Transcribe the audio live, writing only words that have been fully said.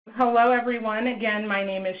Hello, everyone. Again, my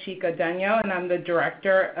name is Shika Dunyo, and I'm the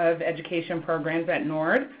Director of Education Programs at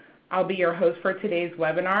NORD. I'll be your host for today's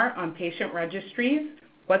webinar on patient registries,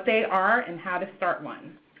 what they are, and how to start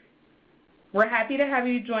one. We're happy to have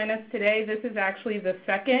you join us today. This is actually the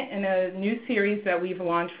second in a new series that we've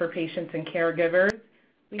launched for patients and caregivers.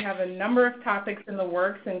 We have a number of topics in the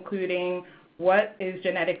works, including what is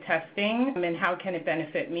genetic testing and how can it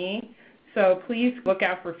benefit me. So please look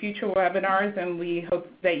out for future webinars, and we hope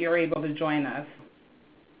that you're able to join us.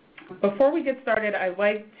 Before we get started, I'd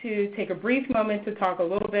like to take a brief moment to talk a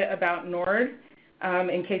little bit about NORD,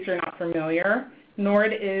 in case you're not familiar.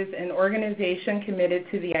 NORD is an organization committed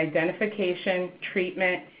to the identification,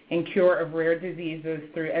 treatment, and cure of rare diseases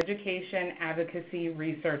through education, advocacy,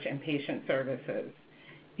 research, and patient services.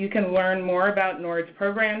 You can learn more about NORD's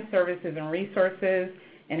programs, services, and resources,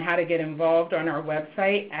 and how to get involved on our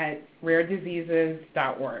website at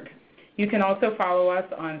rarediseases.org. You can also follow us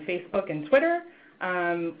on Facebook and Twitter.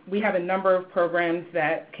 We have a number of programs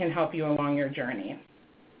that can help you along your journey.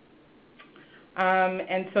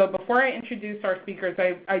 And so before I introduce our speakers,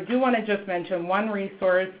 I do want to just mention one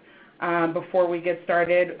resource before we get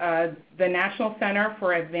started. The National Center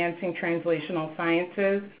for Advancing Translational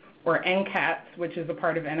Sciences, or NCATS, which is a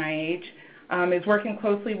part of NIH, is working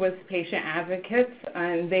closely with patient advocates,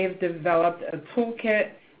 and they've developed a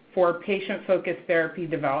toolkit for patient-focused therapy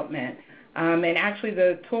development. And actually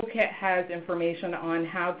the toolkit has information on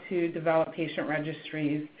how to develop patient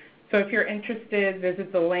registries. So if you're interested,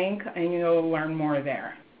 visit the link and you'll learn more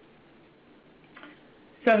there.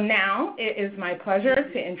 So now it is my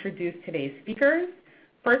pleasure to introduce today's speakers.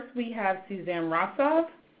 First, we have Suzanne Rossov.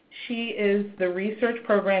 She is the Research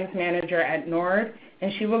Programs Manager at NORD,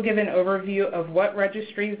 and she will give an overview of what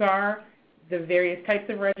registries are, the various types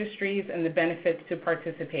of registries, and the benefits to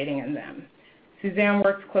participating in them. Suzanne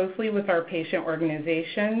works closely with our patient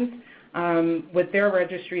organizations with their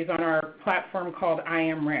registries on our platform called I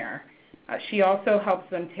Am Rare. She also helps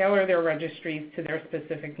them tailor their registries to their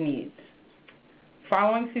specific needs.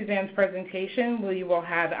 Following Suzanne's presentation, we will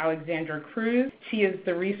have Alexandra Kruse. She is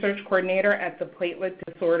the research coordinator at the Platelet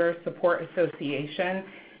Disorder Support Association,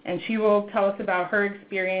 and she will tell us about her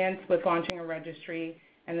experience with launching a registry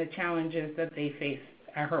and the challenges that they face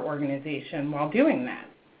at her organization while doing that.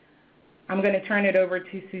 I'm going to turn it over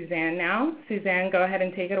to Suzanne now. Suzanne, go ahead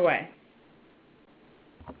and take it away.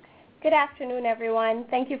 Good afternoon, everyone.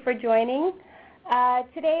 Thank you for joining.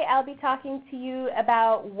 Today I'll be talking to you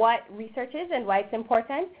about what research is and why it's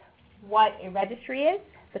important, what a registry is,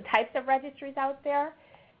 the types of registries out there,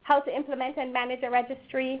 how to implement and manage a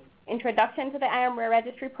registry, introduction to the I Am Rare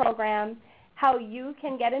Registry program, how you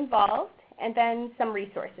can get involved, and then some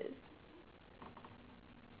resources.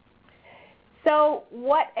 So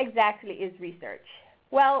what exactly is research?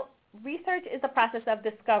 Well, research is the process of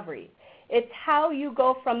discovery. It's how you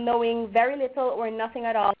go from knowing very little or nothing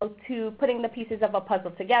at all to putting the pieces of a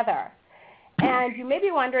puzzle together. And you may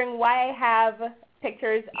be wondering why I have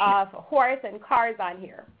pictures of a horse and cars on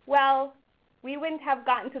here. Well, we wouldn't have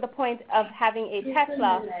gotten to the point of having a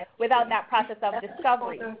Tesla without that process of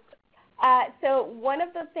discovery. So one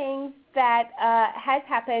of the things that has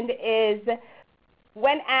happened is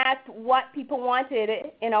when asked what people wanted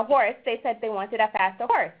in a horse, they said they wanted a faster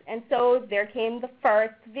horse. And so there came the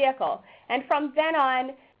first vehicle. And from then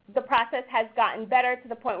on, the process has gotten better to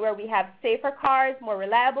the point where we have safer cars, more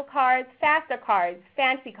reliable cars, faster cars,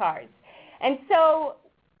 fancy cars. And so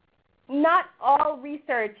not all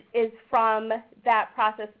research is from that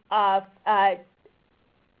process of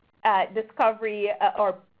discovery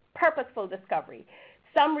or purposeful discovery.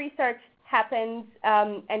 Some research happens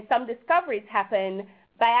and some discoveries happen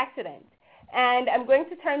by accident. And I'm going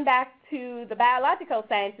to turn back to the biological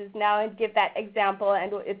sciences now and give that example,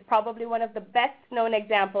 and it's probably one of the best known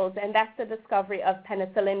examples, and that's the discovery of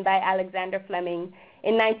penicillin by Alexander Fleming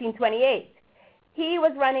in 1928. He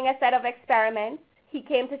was running a set of experiments. He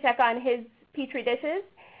came to check on his Petri dishes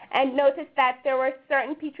and noticed that there were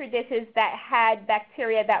certain Petri dishes that had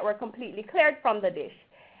bacteria that were completely cleared from the dish.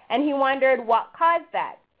 And he wondered what caused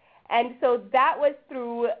that. And so that was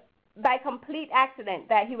by complete accident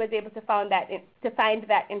that he was able to find that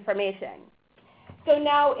information. So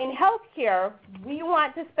now in healthcare, we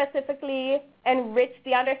want to specifically enrich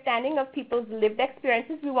the understanding of people's lived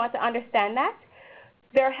experiences. We want to understand that.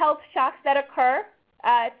 There are health shocks that occur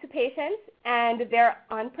to patients, and they're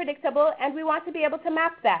unpredictable, and we want to be able to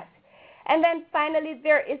map that. And then finally,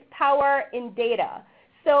 there is power in data.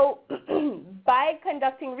 So by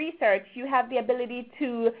conducting research, you have the ability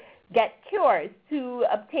to get cures, to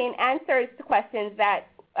obtain answers to questions that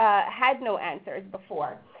had no answers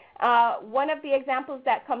before. One of the examples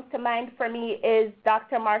that comes to mind for me is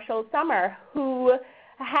Dr. Marshall Summer, who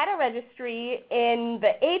had a registry in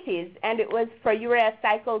the 80s, and it was for urea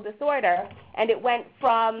cycle disorder, and it went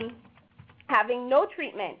from having no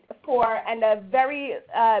treatment and a very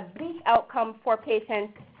bleak outcome for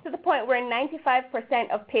patients to the point where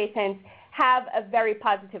 95% of patients have a very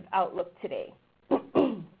positive outlook today.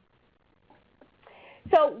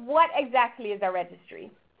 So what exactly is a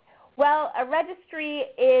registry? Well, a registry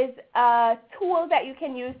is a tool that you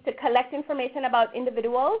can use to collect information about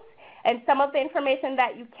individuals, and some of the information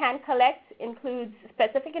that you can collect includes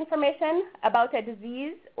specific information about a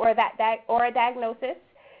disease or a diagnosis,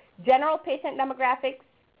 general patient demographics,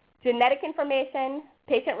 genetic information,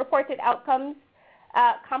 patient-reported outcomes,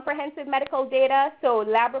 comprehensive medical data, so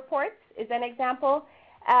lab reports is an example,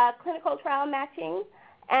 clinical trial matching,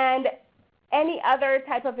 and any other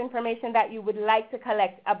type of information that you would like to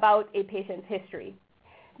collect about a patient's history.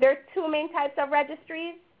 There are two main types of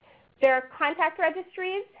registries. There are contact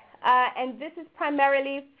registries, and this is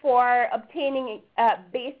primarily for obtaining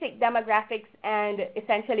basic demographics and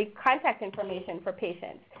essentially contact information for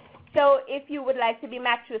patients. So if you would like to be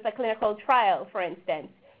matched with a clinical trial, for instance,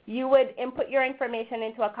 you would input your information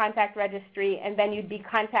into a contact registry, and then you'd be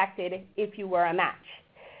contacted if you were a match.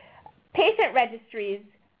 Patient registries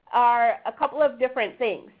are a couple of different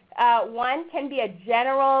things. One can be a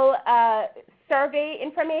general survey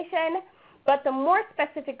information, but the more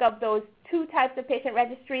specific of those two types of patient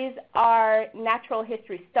registries are natural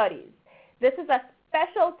history studies. This is a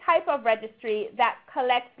special type of registry that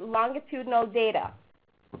collects longitudinal data,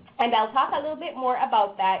 and I'll talk a little bit more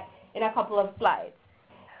about that in a couple of slides.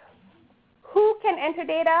 Who can enter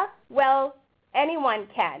data? Well, anyone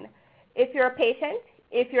can. If you're a patient,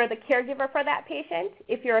 if you're the caregiver for that patient,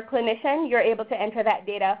 if you're a clinician, you're able to enter that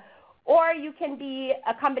data, or you can be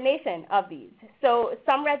a combination of these. So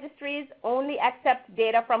some registries only accept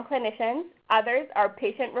data from clinicians, others are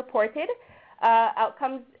patient-reported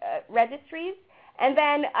outcomes registries, and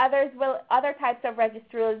then other types of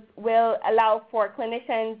registries will allow for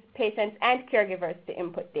clinicians, patients, and caregivers to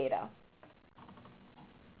input data.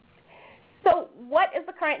 So what is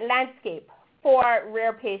the current landscape for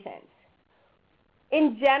rare patients?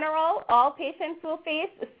 In general, all patients will face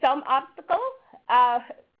some obstacle.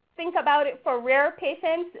 Think about it for rare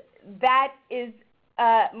patients, that is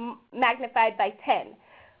magnified by 10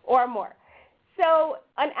 or more. So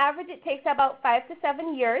on average, it takes about 5 to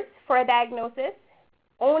 7 years for a diagnosis.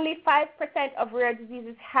 Only 5% of rare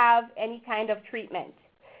diseases have any kind of treatment.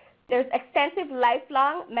 There's extensive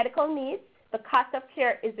lifelong medical needs. The cost of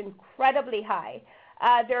care is incredibly high.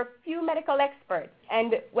 There are few medical experts,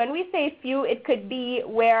 and when we say few, it could be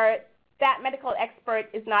where that medical expert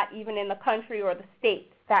is not even in the country or the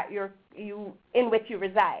state that in which you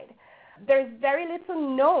reside. There's very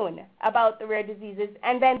little known about the rare diseases,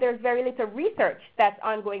 and then there's very little research that's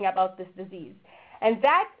ongoing about this disease. And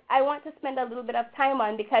that I want to spend a little bit of time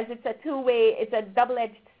on because it's a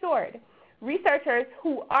double-edged sword. Researchers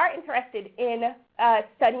who are interested in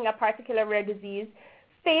studying a particular rare disease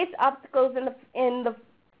face obstacles in the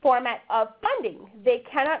format of funding. They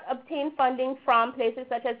cannot obtain funding from places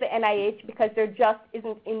such as the NIH because there just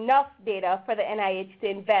isn't enough data for the NIH to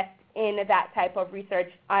invest in that type of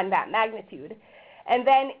research on that magnitude. And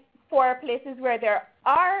then for places where there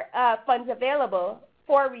are funds available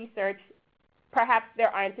for research, perhaps there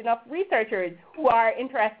aren't enough researchers who are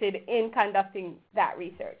interested in conducting that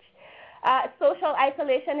research. Social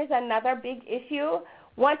isolation is another big issue.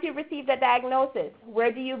 Once you've received a diagnosis,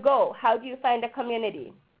 where do you go? How do you find a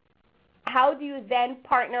community? How do you then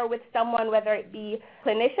partner with someone, whether it be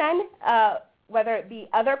clinician, whether it be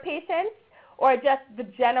other patients, or just the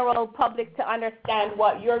general public to understand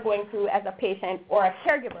what you're going through as a patient or a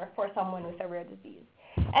caregiver for someone with a rare disease?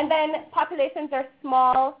 And then populations are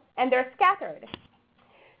small and they're scattered.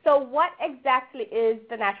 So what exactly is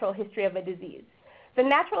the natural history of a disease? The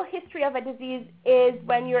natural history of a disease is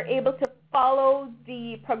when you're able to follow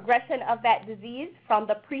the progression of that disease from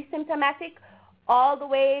the pre-symptomatic all the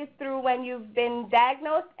way through when you've been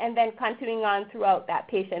diagnosed and then continuing on throughout that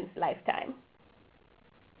patient's lifetime.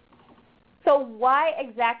 So why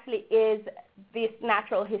exactly is this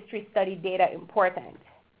natural history study data important?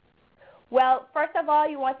 Well, first of all,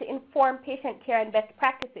 you want to inform patient care and best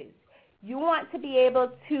practices. You want to be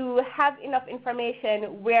able to have enough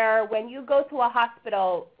information where when you go to a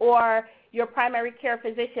hospital or your primary care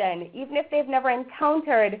physician, even if they've never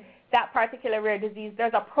encountered that particular rare disease,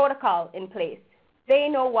 there's a protocol in place. They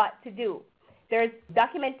know what to do. There's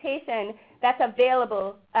documentation that's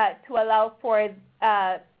available to allow for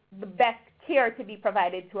the best care to be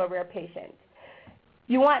provided to a rare patient.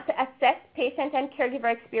 You want to assess patient and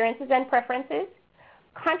caregiver experiences and preferences,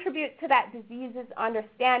 contribute to that disease's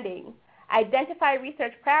understanding, identify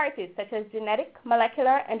research priorities such as genetic,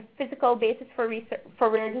 molecular, and physical basis for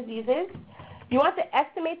rare diseases. You want to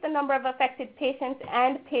estimate the number of affected patients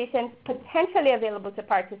and patients potentially available to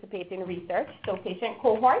participate in research, so patient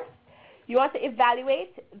cohorts. You want to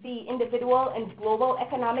evaluate the individual and global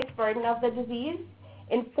economic burden of the disease,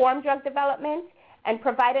 inform drug development, and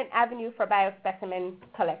provide an avenue for biospecimen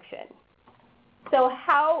collection. So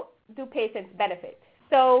how do patients benefit?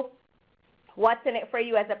 So what's in it for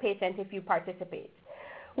you as a patient if you participate?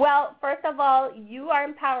 Well, first of all, you are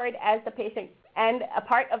empowered as the patient and a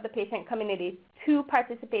part of the patient community to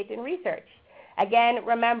participate in research. Again,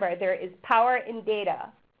 remember, there is power in data.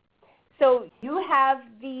 So you have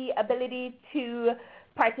the ability to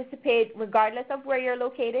participate regardless of where you're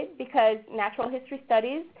located, because natural history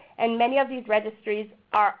studies and many of these registries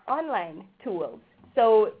are online tools.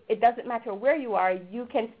 So it doesn't matter where you are, you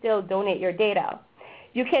can still donate your data.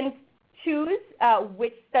 You can choose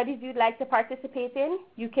which studies you'd like to participate in.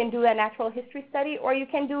 You can do a natural history study, or you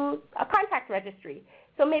can do a contact registry.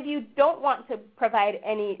 So maybe you don't want to provide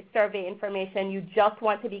any survey information, you just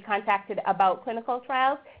want to be contacted about clinical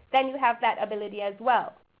trials, then you have that ability as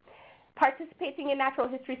well. Participating in natural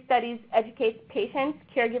history studies educates patients,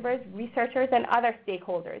 caregivers, researchers, and other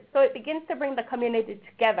stakeholders. So it begins to bring the community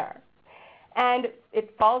together. And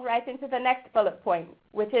it falls right into the next bullet point,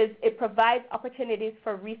 which is it provides opportunities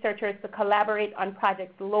for researchers to collaborate on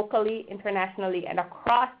projects locally, internationally, and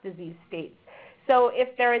across disease states. So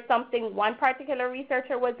if there is something one particular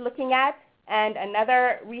researcher was looking at and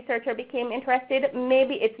another researcher became interested,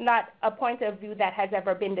 maybe it's not a point of view that has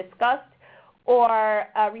ever been discussed or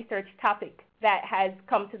a research topic that has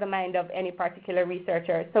come to the mind of any particular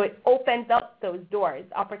researcher. So it opens up those doors,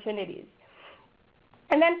 opportunities.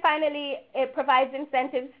 And then finally, it provides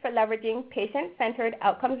incentives for leveraging patient-centered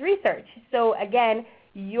outcomes research. So again,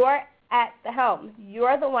 you're at the helm.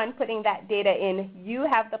 You're the one putting that data in. You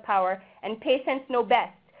have the power, and patients know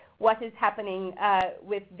best what is happening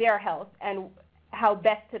with their health and how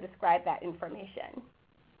best to describe that information.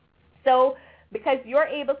 So because you're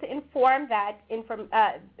able to inform that,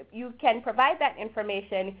 you can provide that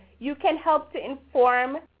information, you can help to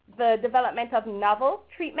inform the development of novel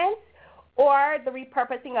treatments or the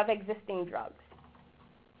repurposing of existing drugs.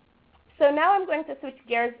 So now I'm going to switch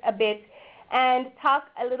gears a bit and talk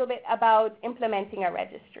a little bit about implementing a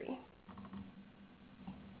registry.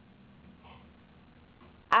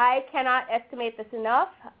 I cannot estimate this enough,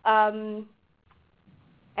 and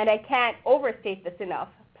I can't overstate this enough.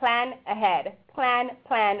 Plan ahead. Plan,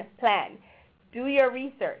 plan, plan. Do your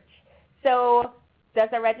research. So does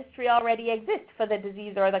a registry already exist for the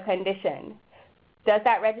disease or the condition? Does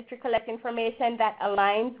that registry collect information that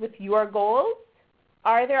aligns with your goals?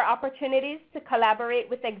 Are there opportunities to collaborate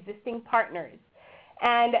with existing partners?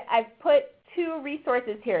 And I've put two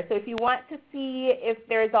resources here. So if you want to see if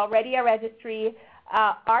there's already a registry,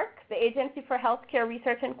 AHRQ, the Agency for Healthcare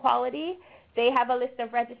Research and Quality, they have a list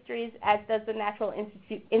of registries, as does the National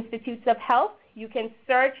Institutes of Health. You can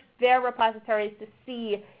search their repositories to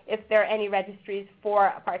see if there are any registries for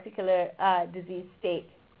a particular disease state.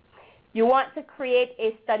 You want to create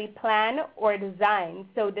a study plan or design.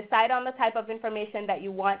 So decide on the type of information that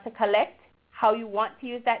you want to collect, how you want to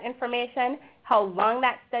use that information, how long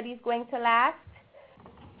that study is going to last.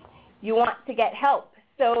 You want to get help.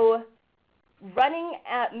 So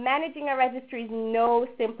managing a registry is no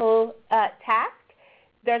simple task.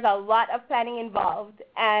 There's a lot of planning involved,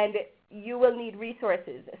 and you will need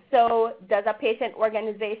resources. So does a patient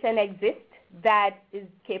organization exist that is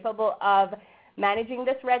capable of managing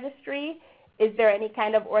this registry? Is there any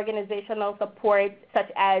kind of organizational support,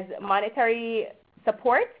 such as monetary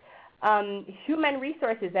support, human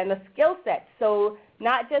resources, and the skill set? So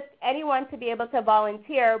not just anyone to be able to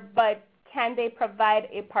volunteer, but can they provide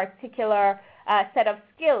a particular set of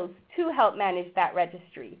skills to help manage that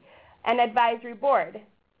registry? An advisory board.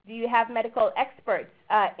 Do you have medical experts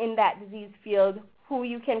in that disease field who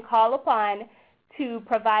you can call upon to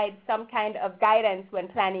provide some kind of guidance when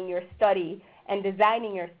planning your study and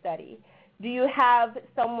designing your study? Do you have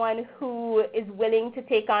someone who is willing to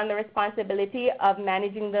take on the responsibility of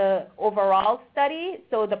managing the overall study,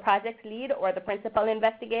 so the project lead or the principal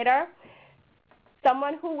investigator?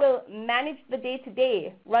 Someone who will manage the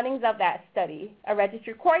day-to-day runnings of that study, a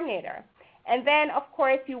registry coordinator. And then, of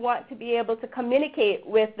course, you want to be able to communicate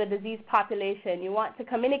with the disease population. You want to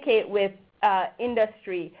communicate with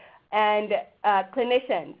industry and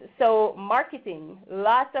clinicians. So marketing,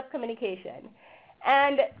 lots of communication.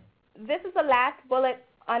 And this is the last bullet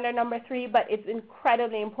under number 3, but it's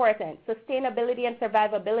incredibly important, sustainability and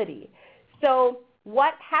survivability. So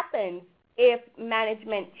what happens if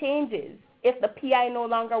management changes? If the PI no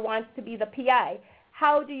longer wants to be the PI,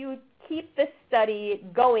 how do you keep this study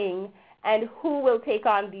going, and who will take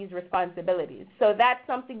on these responsibilities? So that's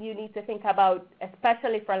something you need to think about,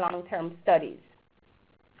 especially for long-term studies.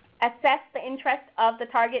 Assess the interest of the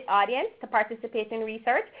target audience to participate in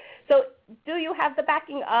research. So do you have the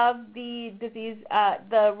backing of the disease,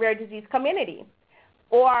 the rare disease community,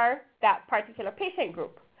 or that particular patient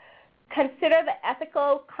group? Consider the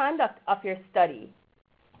ethical conduct of your study.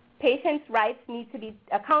 Patients' rights need to be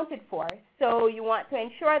accounted for, so you want to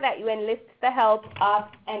ensure that you enlist the help of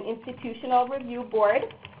an institutional review board,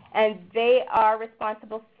 and they are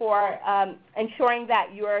responsible for ensuring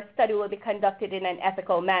that your study will be conducted in an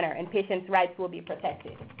ethical manner and patients' rights will be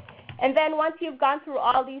protected. And then once you've gone through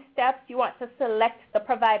all these steps, you want to select the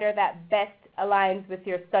provider that best aligns with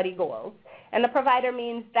your study goals. And the provider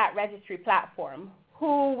means that registry platform.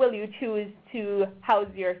 Who will you choose to house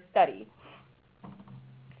your study?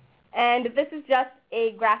 And this is just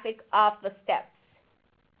a graphic of the steps.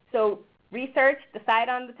 So research, decide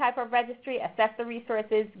on the type of registry, assess the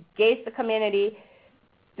resources, gauge the community,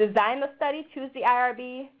 design the study, choose the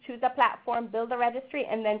IRB, choose a platform, build a registry,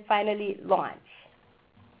 and then finally launch.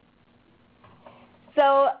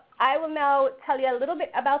 So I will now tell you a little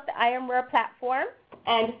bit about the IMRARE platform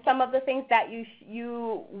and some of the things that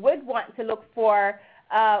you would want to look for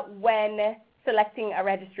when selecting a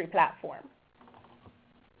registry platform.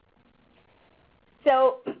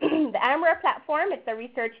 So the IMRARE platform, it's a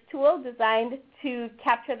research tool designed to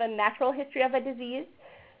capture the natural history of a disease.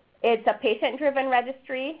 It's a patient-driven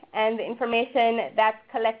registry, and the information that's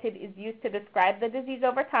collected is used to describe the disease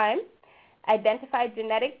over time, identify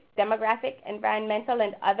genetic, demographic, environmental,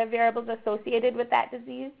 and other variables associated with that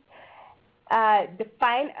disease,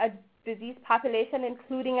 define a disease population,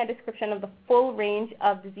 including a description of the full range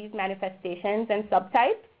of disease manifestations and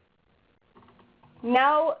subtypes.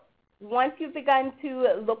 Now, once you've begun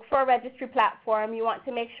to look for a registry platform, you want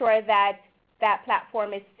to make sure that that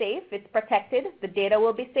platform is safe, it's protected, the data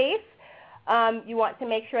will be safe. You want to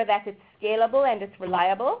make sure that it's scalable and it's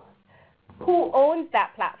reliable. Who owns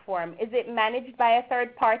that platform? Is it managed by a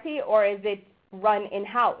third party or is it run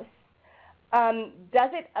in-house? Does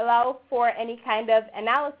it allow for any kind of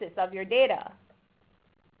analysis of your data?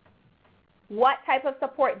 What type of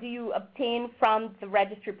support do you obtain from the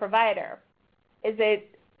registry provider? Is it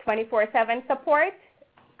 24/7 support,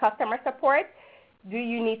 customer support? Do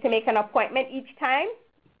you need to make an appointment each time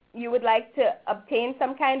you would like to obtain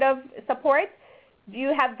some kind of support? Do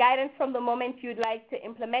you have guidance from the moment you'd like to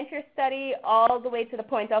implement your study all the way to the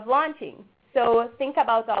point of launching? So think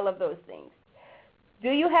about all of those things. Do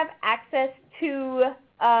you have access to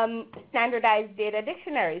standardized data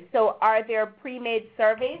dictionaries? So are there pre-made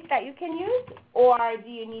surveys that you can use, or do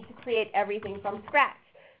you need to create everything from scratch?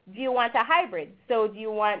 Do you want a hybrid? So do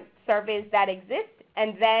you want surveys that exist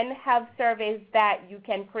and then have surveys that you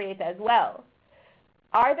can create as well?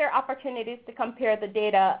 Are there opportunities to compare the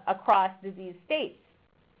data across disease states?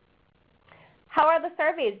 How are the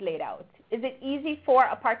surveys laid out? Is it easy for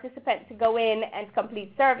a participant to go in and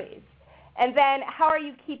complete surveys? And then how are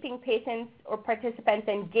you keeping patients or participants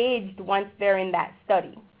engaged once they're in that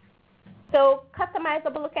study? So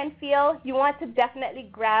customizable look and feel, you want to definitely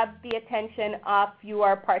grab the attention of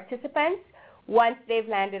your participants once they've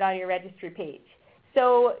landed on your registry page.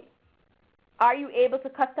 So are you able to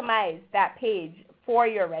customize that page for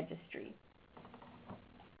your registry?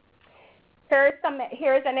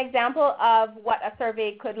 Here's an example of what a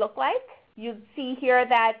survey could look like. You see here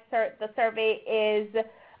that the survey is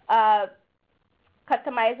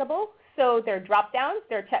customizable. So there are drop-downs,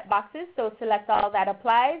 there are checkboxes, so select all that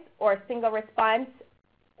applies, or single response,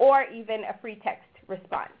 or even a free text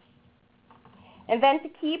response. And then to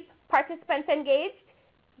keep participants engaged,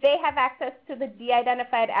 they have access to the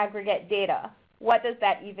de-identified aggregate data. What does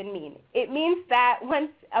that even mean? It means that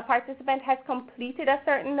once a participant has completed a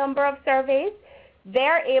certain number of surveys,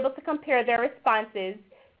 they're able to compare their responses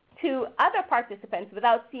to other participants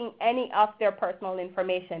without seeing any of their personal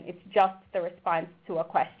information. It's just the response to a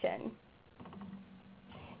question.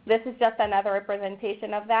 This is just another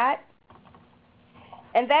representation of that.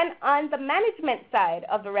 And then on the management side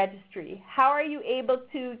of the registry, how are you able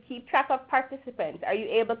to keep track of participants? Are you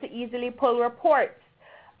able to easily pull reports?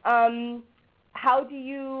 How do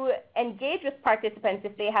you engage with participants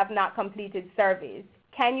if they have not completed surveys?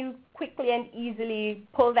 Can you quickly and easily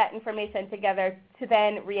pull that information together to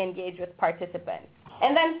then re-engage with participants?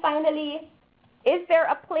 And then finally, is there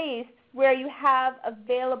a place where you have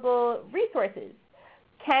available resources,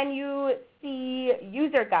 Can you see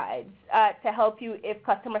user guides to help you if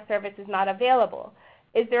customer service is not available?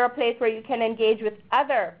 Is there a place where you can engage with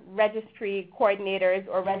other registry coordinators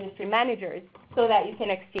or registry managers so that you can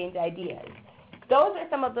exchange ideas? Those are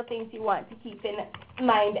some of the things you want to keep in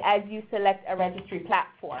mind as you select a registry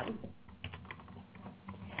platform.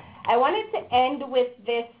 I wanted to end with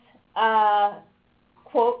this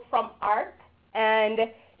quote from ARC, and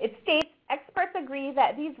it states, experts agree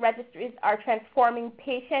that these registries are transforming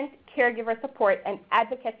patient, caregiver support, and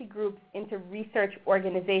advocacy groups into research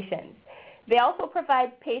organizations. They also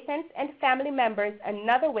provide patients and family members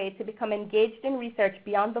another way to become engaged in research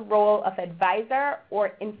beyond the role of advisor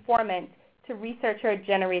or informant to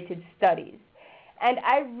researcher-generated studies. And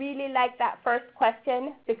I really like that first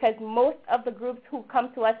question because most of the groups who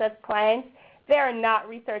come to us as clients, they are not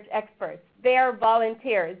research experts. They are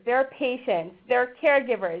volunteers. They're patients. They're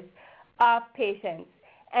caregivers of patients.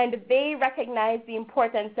 And they recognize the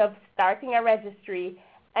importance of starting a registry.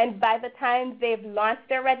 And by the time they've launched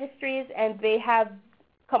their registries and they have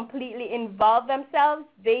completely involved themselves,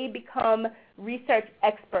 they become research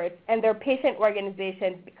experts, and their patient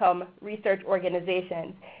organizations become research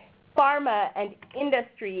organizations. Pharma and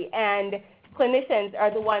industry and clinicians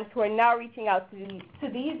are the ones who are now reaching out to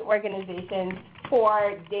these organizations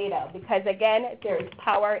for data because, again, there is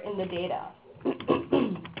power in the data.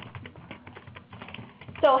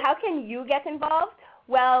 So how can you get involved?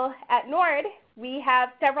 Well, at NORD, we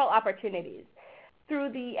have several opportunities.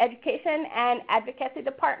 Through the education and advocacy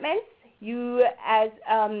departments, you as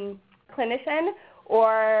clinician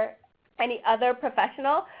or any other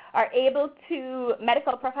professional are able to,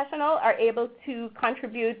 medical professional, are able to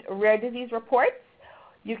contribute rare disease reports.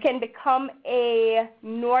 You can become a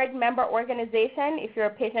NORD member organization if you're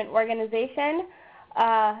a patient organization.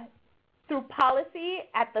 Through policy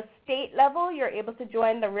at the state level, you're able to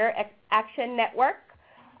join the Rare Action Network.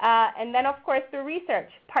 And then, of course, through research.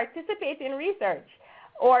 Participate in research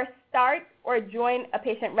or start or join a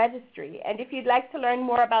patient registry. And if you'd like to learn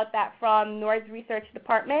more about that from NORD's research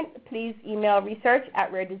department, please email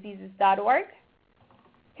research@rarediseases.org.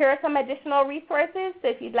 Here are some additional resources. So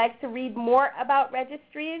if you'd like to read more about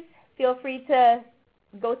registries, feel free to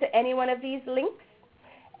go to any one of these links.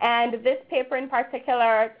 And this paper in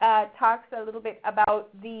particular talks a little bit about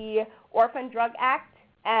the Orphan Drug Act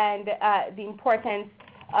and the importance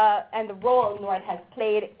and the role NORD has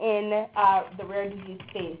played in the rare disease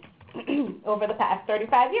space over the past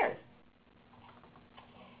 35 years.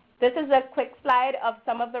 This is a quick slide of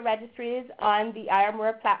some of the registries on the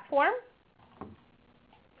IAMRARE platform.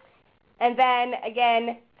 And then,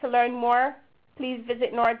 again, to learn more, please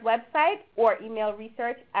visit NORD's website or email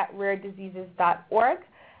research@rarediseases.org.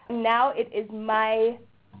 Now it is my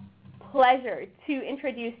pleasure to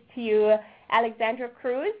introduce to you Alexandra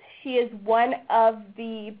Kruse. She is one of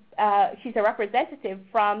the, she's a representative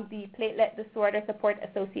from the Platelet Disorder Support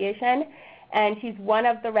Association, and she's one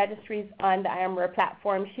of the registries on the IAMRARE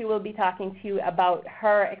platform. She will be talking to you about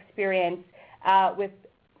her experience with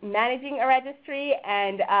managing a registry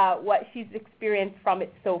and what she's experienced from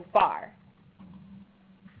it so far.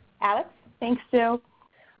 Alex? Thanks, Sue.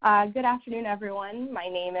 Good afternoon, everyone. My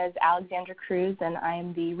name is Alexandra Kruse, and I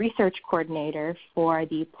am the research coordinator for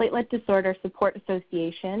the Platelet Disorder Support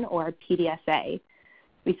Association, or PDSA.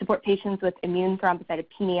 We support patients with immune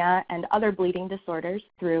thrombocytopenia and other bleeding disorders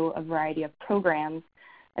through a variety of programs.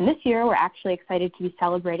 And this year, we're actually excited to be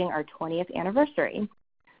celebrating our 20th anniversary.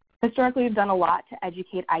 Historically, we've done a lot to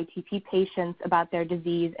educate ITP patients about their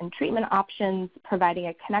disease and treatment options, providing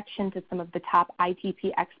a connection to some of the top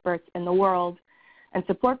ITP experts in the world, and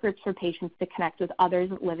support groups for patients to connect with others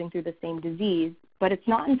living through the same disease. But it's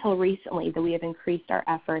not until recently that we have increased our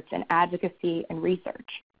efforts in advocacy and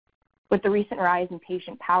research. With the recent rise in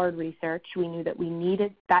patient-powered research, we knew that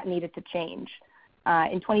needed to change.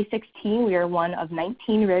 In 2016, we are one of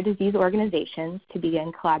 19 rare disease organizations to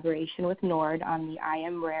begin collaboration with NORD on the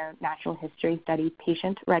IAMRARE Natural History Study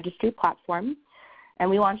Patient Registry platform. And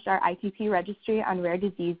we launched our ITP registry on Rare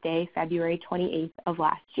Disease Day, February 28th of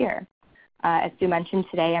last year. As Sue mentioned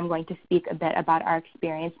today, I'm going to speak a bit about our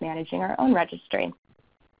experience managing our own registry.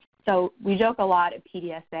 So we joke a lot at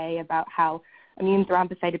PDSA about how immune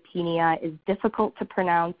thrombocytopenia is difficult to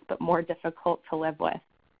pronounce but more difficult to live with.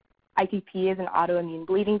 ITP is an autoimmune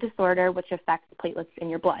bleeding disorder which affects platelets in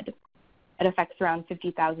your blood. It affects around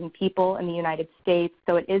 50,000 people in the United States,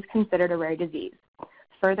 so it is considered a rare disease,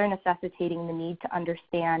 further necessitating the need to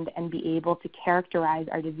understand and be able to characterize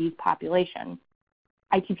our disease population.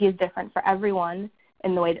 ITP is different for everyone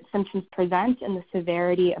in the way that symptoms present and the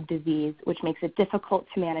severity of disease, which makes it difficult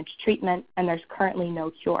to manage treatment, and there's currently no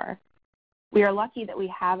cure. We are lucky that we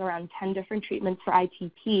have around 10 different treatments for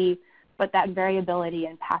ITP, but that variability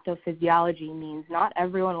in pathophysiology means not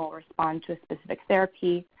everyone will respond to a specific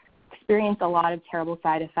therapy, experience a lot of terrible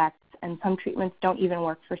side effects, and some treatments don't even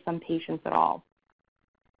work for some patients at all.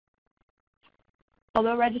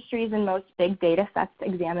 Although registries and most big data sets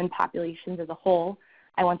examine populations as a whole,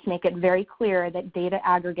 I want to make it very clear that data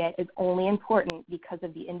aggregate is only important because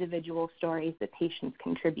of the individual stories that patients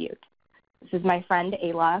contribute. This is my friend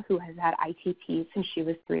Ayla, who has had ITP since she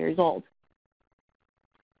was 3 years old.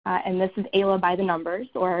 And this is Ayla by the numbers,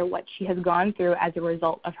 or what she has gone through as a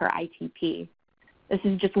result of her ITP. This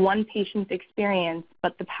is just one patient's experience,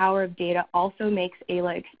 but the power of data also makes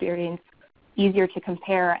Ayla's experience easier to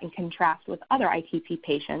compare and contrast with other ITP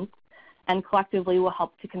patients, and collectively will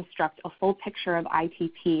help to construct a full picture of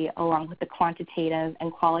ITP along with the quantitative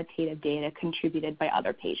and qualitative data contributed by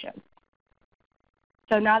other patients.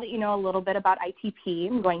 So now that you know a little bit about ITP,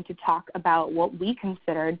 I'm going to talk about what we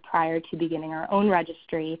considered prior to beginning our own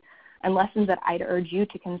registry and lessons that I'd urge you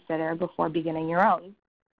to consider before beginning your own.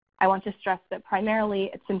 I want to stress that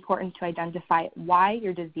primarily it's important to identify why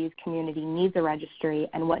your disease community needs a registry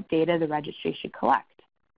and what data the registry should collect.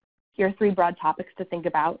 Here are 3 broad topics to think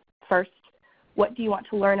about. First, what do you want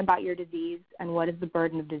to learn about your disease and what is the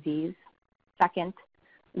burden of disease? Second,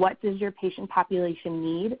 what does your patient population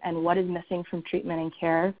need and what is missing from treatment and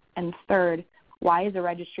care? And third, why is a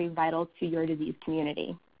registry vital to your disease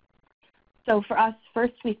community? So for us,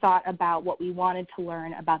 first we thought about what we wanted to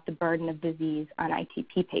learn about the burden of disease on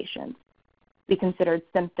ITP patients. We considered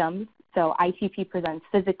symptoms, so ITP presents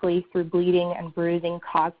physically through bleeding and bruising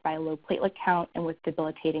caused by a low platelet count and with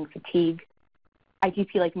debilitating fatigue.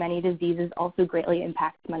 ITP, like many diseases, also greatly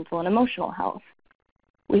impacts mental and emotional health.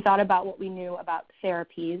 We thought about what we knew about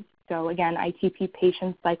therapies. So again, ITP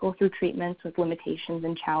patients cycle through treatments with limitations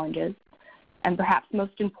and challenges. And perhaps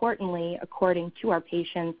most importantly, according to our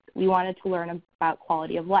patients, we wanted to learn about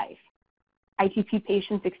quality of life. ITP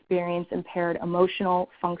patients experience impaired emotional,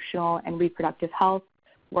 functional, and reproductive health,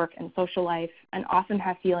 work and social life, and often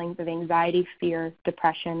have feelings of anxiety, fear,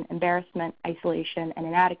 depression, embarrassment, isolation, and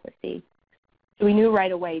inadequacy. So we knew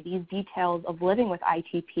right away these details of living with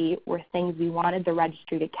ITP were things we wanted the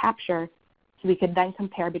registry to capture so we could then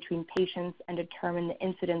compare between patients and determine the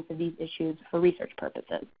incidence of these issues for research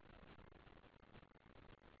purposes.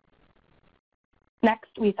 Next,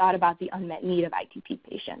 we thought about the unmet need of ITP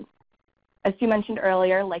patients. As you mentioned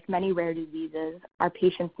earlier, like many rare diseases, our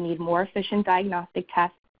patients need more efficient diagnostic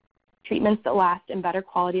tests, treatments that last and better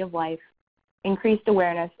quality of life, increased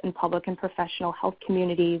awareness in public and professional health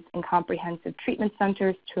communities and comprehensive treatment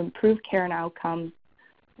centers to improve care and outcomes,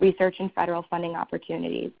 research and federal funding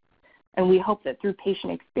opportunities. And we hope that through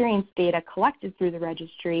patient experience data collected through the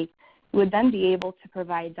registry, we would then be able to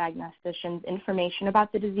provide diagnosticians information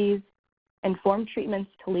about the disease, inform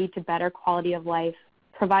treatments to lead to better quality of life,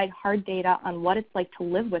 provide hard data on what it's like to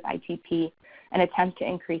live with ITP, and attempt to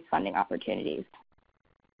increase funding opportunities.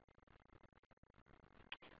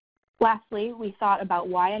 Lastly, we thought about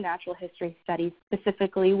why a natural history study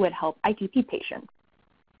specifically would help ITP patients.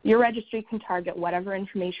 Your registry can target whatever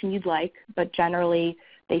information you'd like, but generally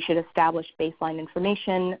they should establish baseline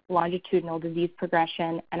information, longitudinal disease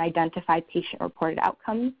progression, and identify patient-reported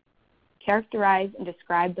outcomes, characterize and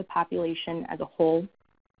describe the population as a whole,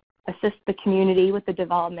 assist the community with the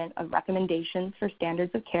development of recommendations for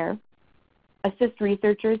standards of care, assist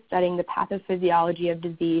researchers studying the pathophysiology of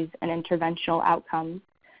disease and interventional outcomes,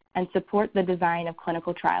 and support the design of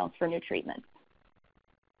clinical trials for new treatments.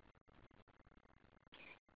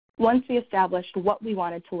 Once we established what we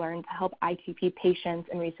wanted to learn to help ITP patients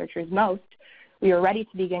and researchers most, we were ready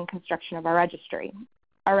to begin construction of our registry.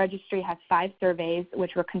 Our registry has 5 surveys,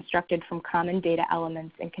 which were constructed from common data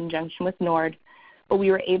elements in conjunction with NORD, but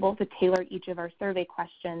we were able to tailor each of our survey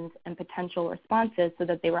questions and potential responses so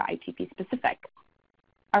that they were ITP specific.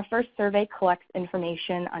 Our first survey collects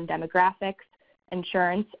information on demographics,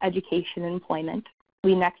 insurance, education, and employment.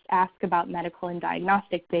 We next ask about medical and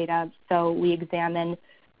diagnostic data, so we examine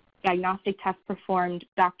diagnostic tests performed,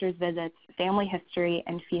 doctor's visits, family history,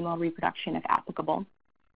 and female reproduction if applicable.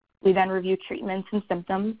 We then review treatments and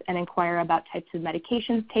symptoms and inquire about types of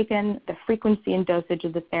medications taken, the frequency and dosage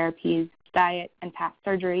of the therapies, diet, and past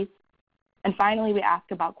surgeries. And finally, we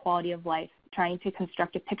ask about quality of life, trying to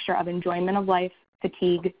construct a picture of enjoyment of life,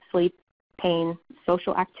 fatigue, sleep, pain,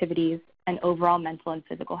 social activities, and overall mental and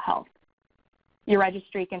physical health. Your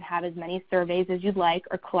registry can have as many surveys as you'd like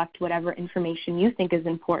or collect whatever information you think is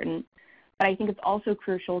important, but I think it's also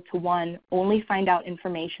crucial to, 1, only find out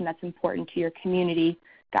information that's important to your community,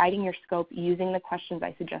 guiding your scope using the questions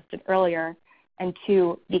I suggested earlier, and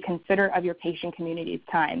 2, be considerate of your patient community's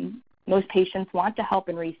time. Most patients want to help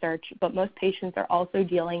in research, but most patients are also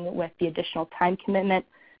dealing with the additional time commitment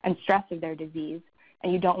and stress of their disease,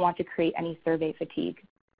 and you don't want to create any survey fatigue.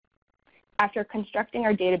 After constructing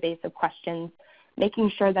our database of questions,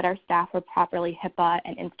 making sure that our staff are properly HIPAA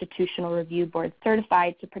and institutional review board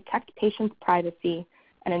certified to protect patients' privacy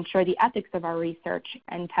and ensure the ethics of our research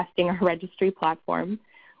and testing our registry platform,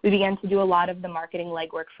 we began to do a lot of the marketing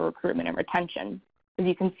legwork for recruitment and retention. As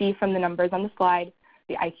you can see from the numbers on the slide,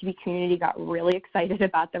 the ITP community got really excited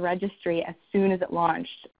about the registry as soon as it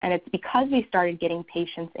launched, and it's because we started getting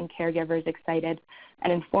patients and caregivers excited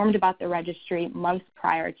and informed about the registry months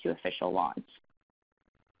prior to official launch.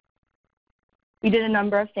 We did a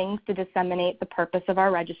number of things to disseminate the purpose of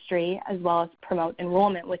our registry as well as promote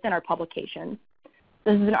enrollment within our publications.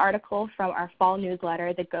 This is an article from our fall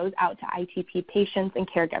newsletter that goes out to ITP patients and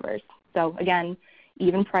caregivers. So again,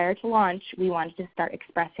 even prior to launch, we wanted to start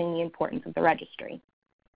expressing the importance of the registry.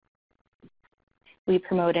 We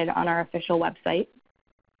promoted on our official website.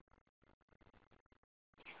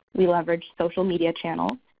 We leveraged social media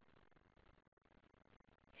channels.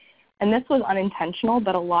 And this was unintentional,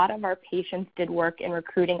 but a lot of our patients did work in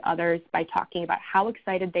recruiting others by talking about how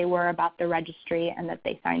excited they were about the registry and that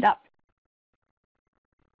they signed up.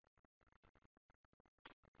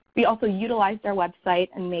 We also utilized our website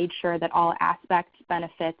and made sure that all aspects,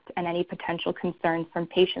 benefits, and any potential concerns from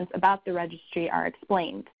patients about the registry are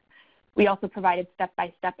explained. We also provided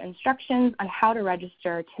step-by-step instructions on how to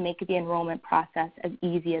register to make the enrollment process as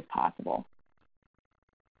easy as possible.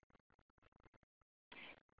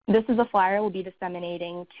 This is a flyer we'll be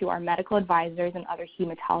disseminating to our medical advisors and other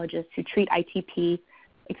hematologists who treat ITP,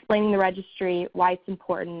 explaining the registry, why it's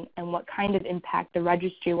important, and what kind of impact the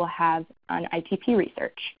registry will have on ITP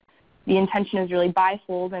research. The intention is really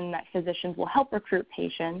bifold in that physicians will help recruit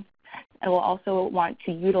patients and will also want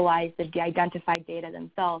to utilize the de-identified data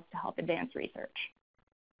themselves to help advance research.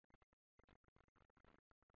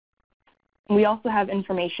 We also have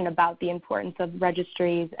information about the importance of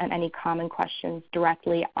registries and any common questions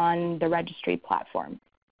directly on the registry platform.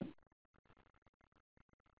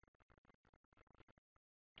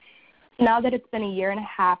 Now that it's been a year and a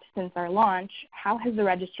half since our launch, how has the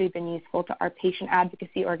registry been useful to our patient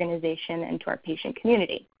advocacy organization and to our patient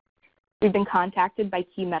community? We've been contacted by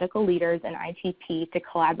key medical leaders in ITP to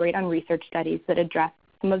collaborate on research studies that address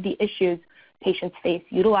some of the issues patients face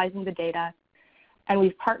utilizing the data, and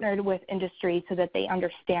we've partnered with industry so that they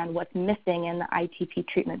understand what's missing in the ITP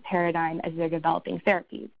treatment paradigm as they're developing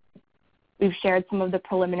therapies. We've shared some of the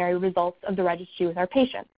preliminary results of the registry with our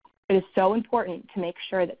patients. It is so important to make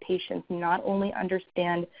sure that patients not only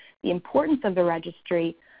understand the importance of the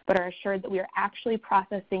registry, but are assured that we are actually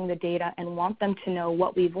processing the data and want them to know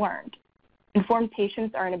what we've learned. Informed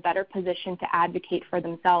patients are in a better position to advocate for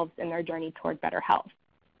themselves in their journey toward better health.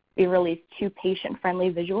 We released 2 patient-friendly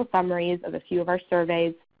visual summaries of a few of our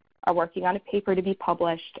surveys, are working on a paper to be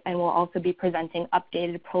published, and will also be presenting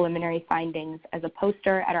updated preliminary findings as a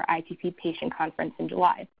poster at our ITP patient conference in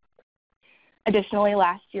July. Additionally,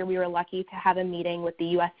 last year we were lucky to have a meeting with the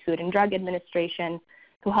U.S. Food and Drug Administration,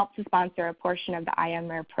 who helped to sponsor a portion of the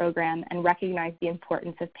IMR program and recognize the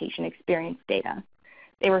importance of patient experience data.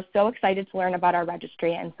 They were so excited to learn about our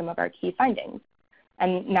registry and some of our key findings.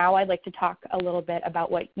 And now I'd like to talk a little bit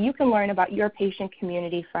about what you can learn about your patient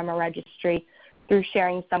community from a registry through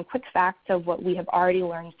sharing some quick facts of what we have already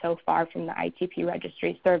learned so far from the ITP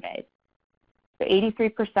registry surveys. So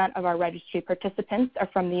 83% of our registry participants are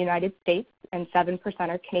from the United States and 7%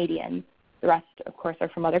 are Canadian. The rest, of course, are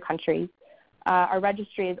from other countries. Our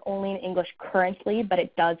registry is only in English currently, but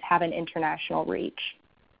it does have an international reach.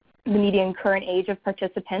 The median current age of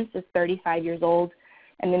participants is 35 years old,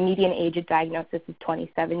 and the median age of diagnosis is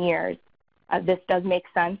 27 years. This does make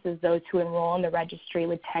sense, as those who enroll in the registry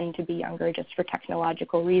would tend to be younger just for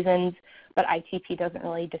technological reasons, but ITP doesn't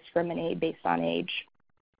really discriminate based on age.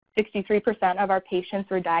 63% of our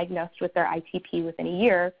patients were diagnosed with their ITP within a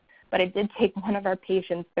year, but it did take one of our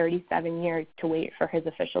patients 37 years to wait for his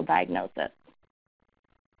official diagnosis.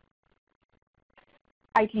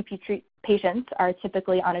 ITP patients are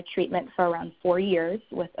typically on a treatment for around 4 years,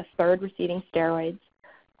 with a third receiving steroids,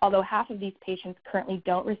 although half of these patients currently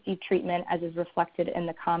don't receive treatment, as is reflected in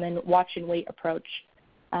the common watch and wait approach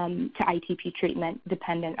to ITP treatment,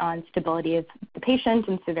 dependent on stability of the patient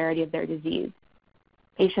and severity of their disease.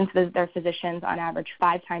 Patients visit their physicians on average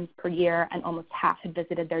 5 times per year, and almost half had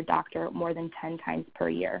visited their doctor more than 10 times per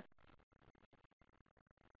year.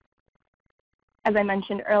 As I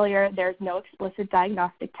mentioned earlier, there's no explicit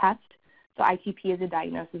diagnostic test, so ITP is a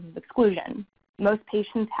diagnosis of exclusion. Most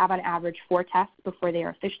patients have on average 4 tests before they are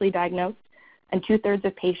officially diagnosed, and 2/3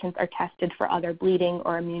 of patients are tested for other bleeding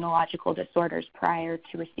or immunological disorders prior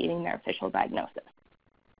to receiving their official diagnosis.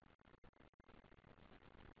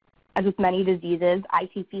 As with many diseases,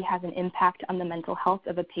 ITP has an impact on the mental health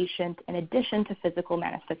of a patient in addition to physical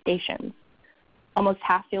manifestations. Almost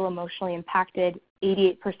half feel emotionally impacted,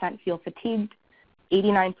 88% feel fatigued,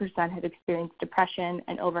 89% have experienced depression,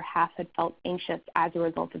 and over half had felt anxious as a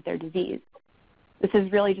result of their disease. This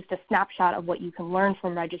is really just a snapshot of what you can learn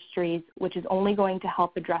from registries, which is only going to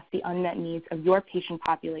help address the unmet needs of your patient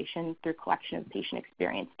population through collection of patient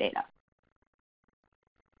experience data.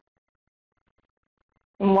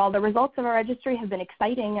 And while the results of our registry have been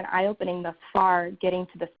exciting and eye-opening thus far, getting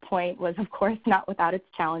to this point was, of course, not without its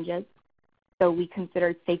challenges. So we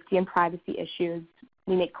considered safety and privacy issues.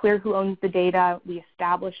 We make clear who owns the data. We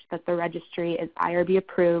established that the registry is IRB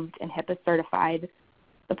approved and HIPAA certified.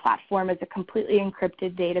 The platform is a completely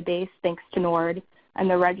encrypted database thanks to NORD, and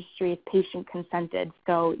the registry is patient consented.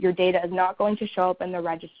 So your data is not going to show up in the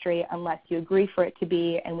registry unless you agree for it to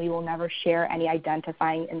be, and we will never share any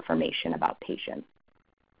identifying information about patients.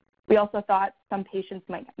 We also thought some patients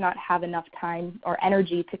might not have enough time or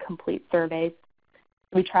energy to complete surveys.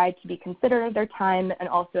 We tried to be considerate of their time and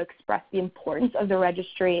also express the importance of the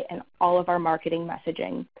registry in all of our marketing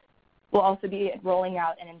messaging. We'll also be rolling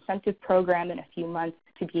out an incentive program in a few months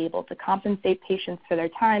to be able to compensate patients for their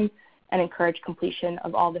time and encourage completion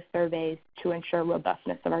of all the surveys to ensure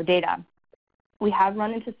robustness of our data. We have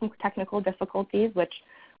run into some technical difficulties, which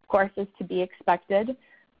of course is to be expected.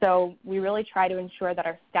 So we really try to ensure that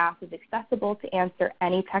our staff is accessible to answer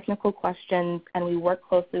any technical questions, and we work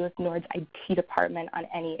closely with NORD's IT department on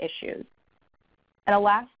any issues. And a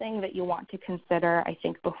last thing that you want to consider, I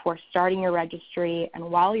think, before starting your registry and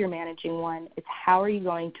while you're managing one is how are you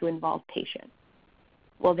going to involve patients?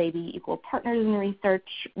 Will they be equal partners in research?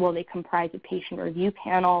 Will they comprise a patient review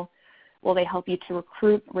panel? Will they help you to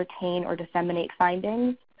recruit, retain, or disseminate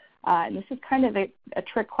findings? And this is kind of a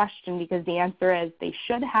trick question because the answer is they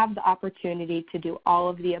should have the opportunity to do all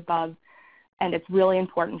of the above, and it's really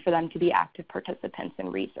important for them to be active participants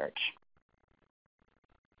in research.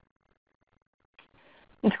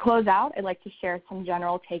 And to close out, I'd like to share some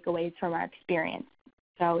general takeaways from our experience.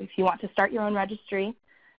 So if you want to start your own registry,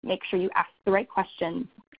 make sure you ask the right questions.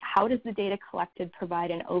 How does the data collected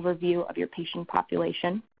provide an overview of your patient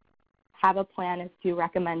population? Have a plan as to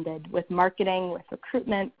recommended with marketing, with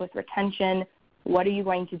recruitment, with retention. What are you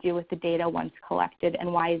going to do with the data once collected,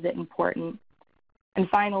 and why is it important? And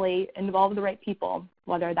finally, involve the right people,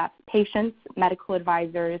 whether that's patients, medical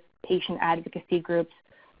advisors, patient advocacy groups,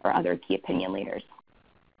 or other key opinion leaders.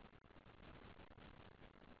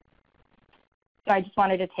 So I just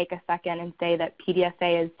wanted to take a second and say that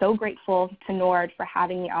PDSA is so grateful to NORD for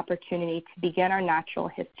having the opportunity to begin our natural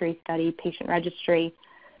history study patient registry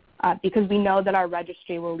because we know that our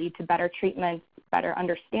registry will lead to better treatments, better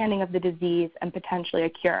understanding of the disease, and potentially a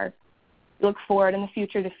cure. We look forward in the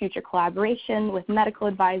future to future collaboration with medical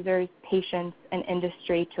advisors, patients, and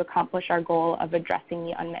industry to accomplish our goal of addressing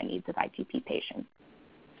the unmet needs of ITP patients.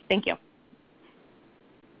 Thank you.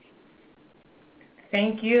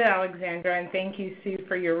 Thank you, Alexandra, and thank you, Sue,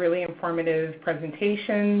 for your really informative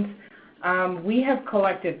presentations. We have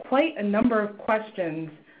collected quite a number of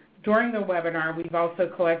questions during the webinar. We've also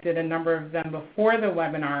collected a number of them before the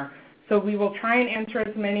webinar. So we will try and answer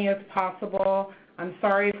as many as possible. I'm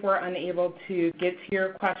sorry if we're unable to get to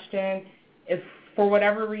your question. If for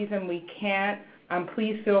whatever reason we can't,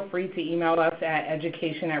 please feel free to email us at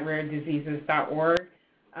education@rarediseases.org.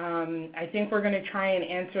 I think we're going to try and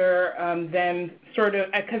answer them sort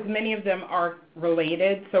of, because many of them are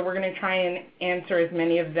related, so we're going to try and answer as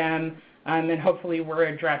many of them, and hopefully we're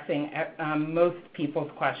addressing most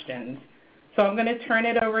people's questions. So I'm going to turn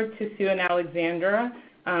it over to Sue and Alexandra,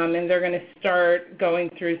 and they're going to start going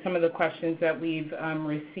through some of the questions that we've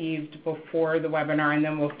received before the webinar, and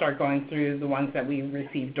then we'll start going through the ones that we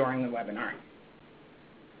received during the webinar.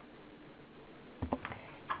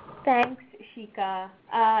 Thanks, Shika.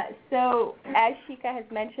 So as Shika has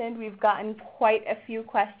mentioned, we've gotten quite a few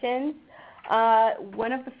questions.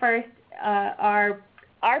 One of the first are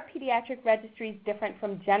pediatric registries different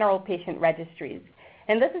from general patient registries?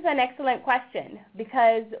 And this is an excellent question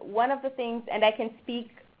because one of the things, and I can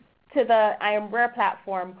speak to the I Am Rare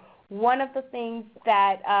platform, one of the things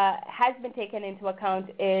that has been taken into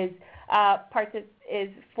account is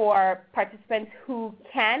for participants who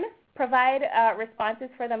can provide responses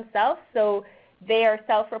for themselves, so they are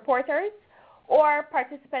self-reporters, or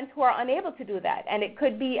participants who are unable to do that. And it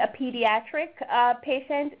could be a pediatric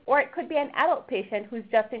patient, or it could be an adult patient who's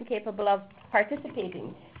just incapable of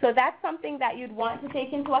participating. So that's something that you'd want to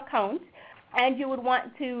take into account, and you would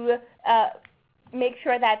want to make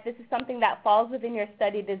sure that this is something that falls within your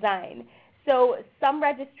study design. So some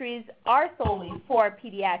registries are solely for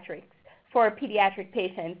pediatric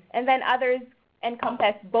patients, and then others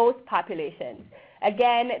encompass both populations.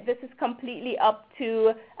 Again, this is completely up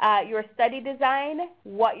to your study design,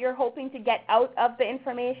 what you're hoping to get out of the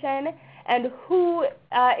information, and who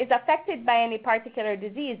is affected by any particular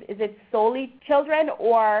disease. Is it solely children,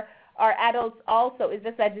 or are adults also? Is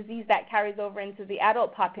this a disease that carries over into the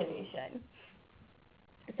adult population?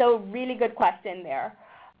 So really good question there.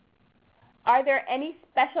 Are there any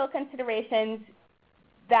special considerations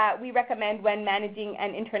that we recommend when managing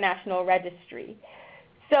an international registry?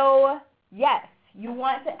 So yes, you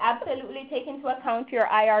want to absolutely take into account your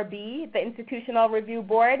IRB, the Institutional Review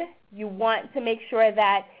Board. You want to make sure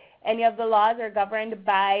that any of the laws are governed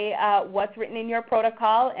by what's written in your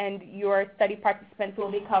protocol, and your study participants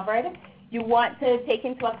will be covered. You want to take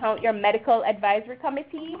into account your medical advisory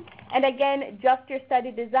committee, and again, just your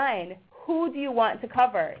study design. Who do you want to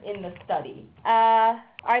cover in the study?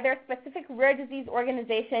 Are there specific rare disease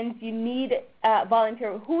organizations you need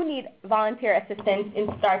who need volunteer assistance in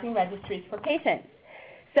starting registries for patients?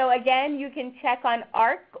 So again, you can check on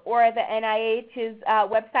ARC or the NIH's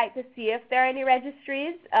website to see if there are any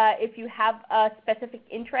registries. If you have a specific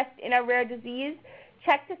interest in a rare disease,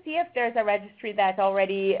 check to see if there's a registry that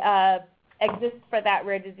already exists for that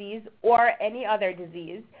rare disease or any other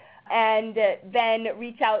disease. And then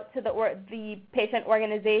reach out to the patient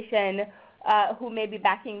organization who may be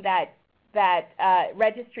backing that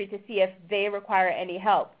registry to see if they require any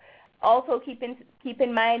help. Also keep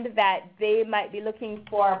in mind that they might be looking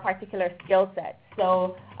for a particular skill set.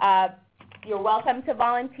 So you're welcome to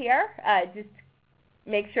volunteer. Just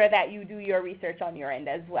make sure that you do your research on your end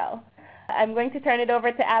as well. I'm going to turn it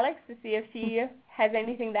over to Alex to see if she has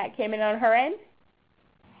anything that came in on her end.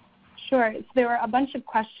 Sure. So there were a bunch of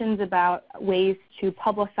questions about ways to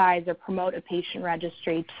publicize or promote a patient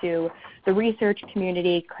registry to the research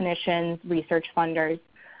community, clinicians, research funders.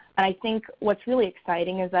 And I think what's really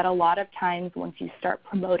exciting is that a lot of times once you start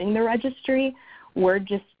promoting the registry, word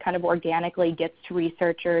just kind of organically gets to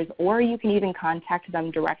researchers, or you can even contact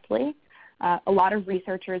them directly. A lot of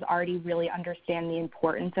researchers already really understand the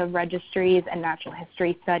importance of registries and natural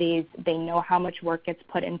history studies. They know how much work gets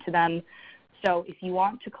put into them. So if you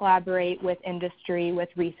want to collaborate with industry, with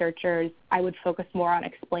researchers, I would focus more on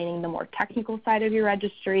explaining the more technical side of your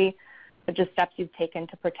registry, but just steps you've taken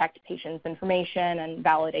to protect patients' information and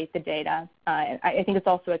validate the data. I think it's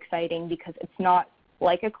also exciting because it's not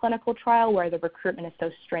like a clinical trial where the recruitment is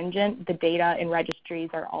so stringent. The data in registries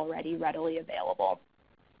are already readily available.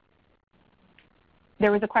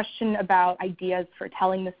 There was a question about ideas for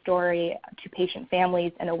telling the story to patient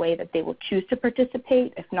families in a way that they will choose to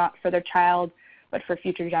participate, if not for their child, but for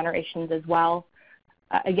future generations as well.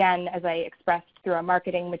 Again, as I expressed through our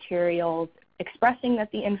marketing materials, expressing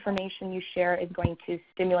that the information you share is going to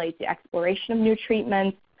stimulate the exploration of new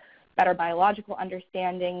treatments, better biological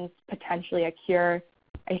understandings, potentially a cure.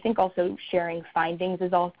 I think also sharing findings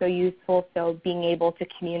is also useful, so being able to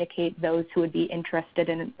communicate those who would be interested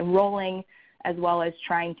in enrolling, as well as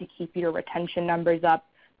trying to keep your retention numbers up,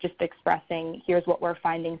 just expressing here's what we're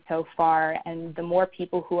finding so far. And the more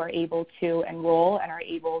people who are able to enroll and are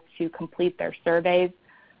able to complete their surveys,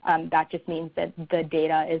 that just means that the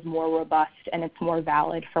data is more robust and it's more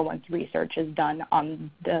valid for once research is done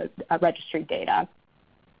on the registry data.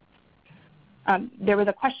 There was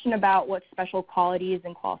a question about what special qualities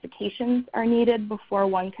and qualifications are needed before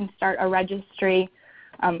one can start a registry.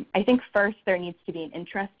 I think first there needs to be an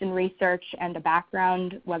interest in research and a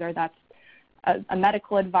background, whether that's a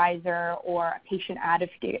medical advisor or a patient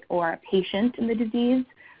advocate or a patient in the disease.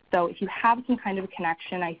 So if you have some kind of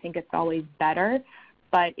connection, I think it's always better.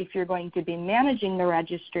 But if you're going to be managing the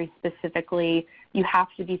registry specifically, you have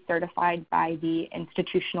to be certified by the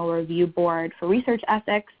Institutional Review Board for Research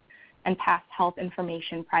Ethics and pass health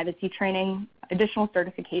information privacy training. Additional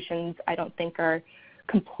certifications I don't think are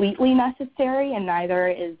completely necessary, and neither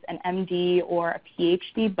is an MD or a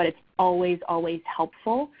PhD, but it's always, always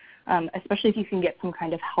helpful, especially if you can get some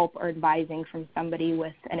kind of help or advising from somebody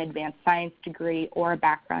with an advanced science degree or a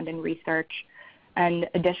background in research. And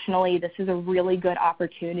additionally, this is a really good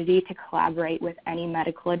opportunity to collaborate with any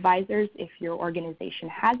medical advisors if your organization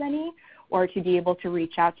has any, or to be able to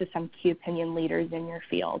reach out to some key opinion leaders in your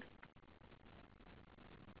field.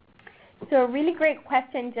 So a really great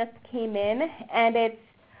question just came in, and it's,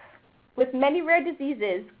 with many rare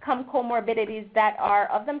diseases come comorbidities that are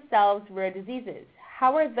of themselves rare diseases.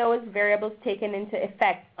 How are those variables taken into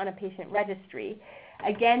effect on a patient registry?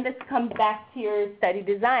 Again, this comes back to your study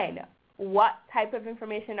design. What type of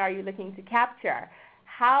information are you looking to capture?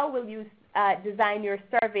 How will you design your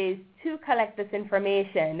surveys to collect this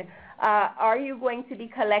information? Are you going to be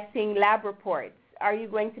collecting lab reports? Are you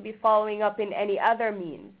going to be following up in any other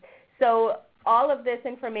means? So all of this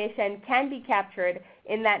information can be captured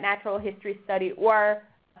in that natural history study or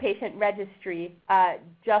patient registry,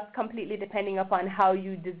 just completely depending upon how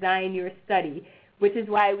you design your study, which is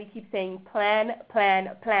why we keep saying plan,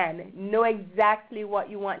 plan, plan. Know exactly what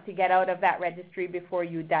you want to get out of that registry before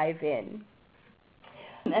you dive in.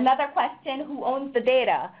 Another question, who owns the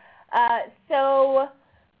data? So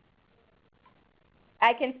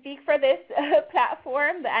I can speak for this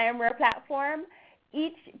platform, the IAMRARE platform.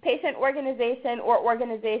 Each patient organization or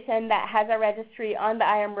organization that has a registry on the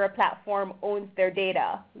IAMRARE platform owns their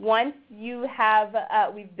data. Once you have,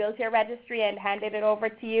 we've built your registry and handed it over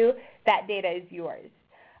to you, that data is yours.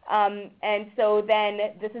 And so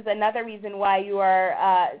then this is another reason why your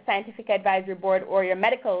scientific advisory board or your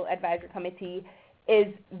medical advisory committee is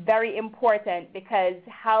very important, because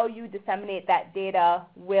how you disseminate that data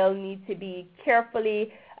will need to be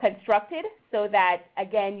carefully constructed so that,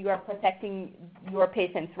 again, you are protecting your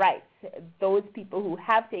patients' rights, those people who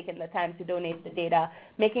have taken the time to donate the data,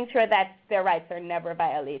 making sure that their rights are never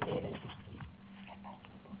violated.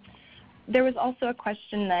 There was also a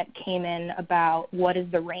question that came in about what is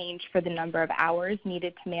the range for the number of hours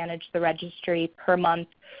needed to manage the registry per month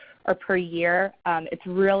or per year. It's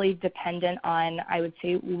really dependent on, I would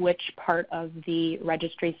say, which part of the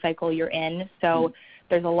registry cycle you're in. So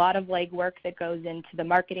there's a lot of legwork that goes into the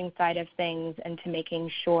marketing side of things and to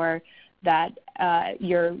making sure that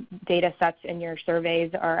your data sets and your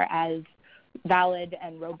surveys are as valid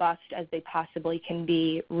and robust as they possibly can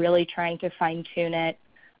be, really trying to fine-tune it.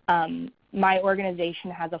 My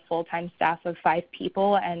organization has a full-time staff of 5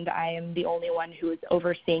 people, and I am the only one who is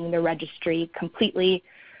overseeing the registry completely.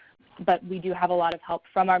 But we do have a lot of help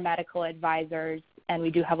from our medical advisors, and we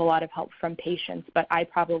do have a lot of help from patients. But I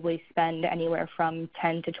probably spend anywhere from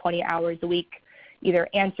 10 to 20 hours a week either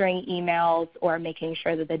answering emails or making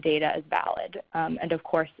sure that the data is valid. And of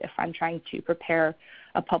course, if I'm trying to prepare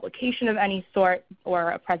a publication of any sort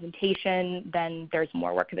or a presentation, then there's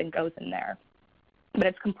more work that goes in there. But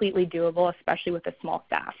it's completely doable, especially with a small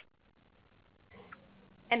staff.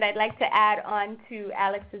 And I'd like to add on to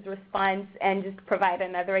Alex's response and just provide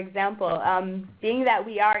another example. Being that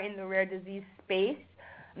we are in the rare disease space,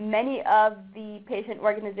 many of the patient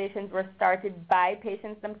organizations were started by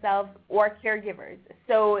patients themselves or caregivers.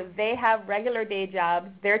 So they have regular day jobs,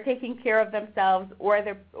 they're taking care of themselves, or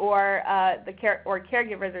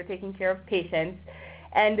caregivers are taking care of patients,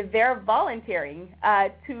 and they're volunteering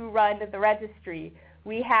to run the registry.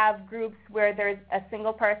 We have groups where there's a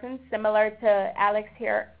single person, similar to Alex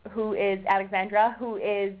here, who is Alexandra, who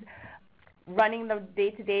is running the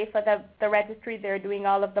day-to-day for the registry. They're doing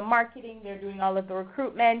all of the marketing, they're doing all of the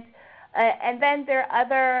recruitment. And then there are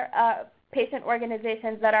other patient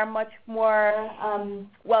organizations that are much more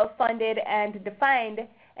well-funded and defined,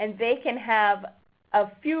 and they can have a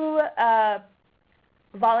few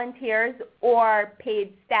volunteers or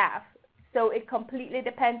paid staff. So it completely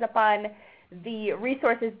depends upon the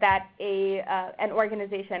resources that an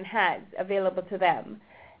organization has available to them.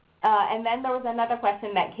 And then there was another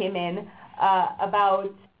question that came in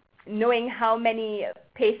about knowing how many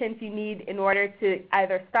patients you need in order to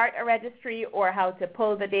either start a registry or how to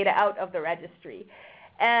pull the data out of the registry.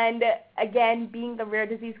 And again, being the rare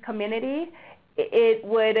disease community, it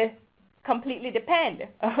would completely depend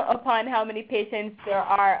upon how many patients there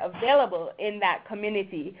are available in that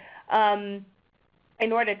community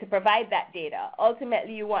in order to provide that data.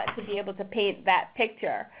 Ultimately, you want to be able to paint that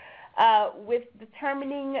picture. With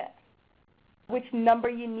determining which number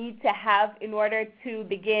you need to have in order to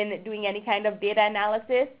begin doing any kind of data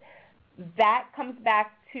analysis, that comes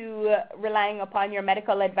back to relying upon your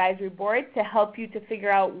medical advisory board to help you to figure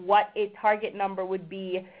out what a target number would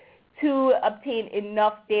be to obtain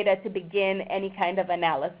enough data to begin any kind of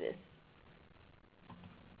analysis.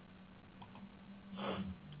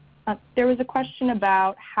 There was a question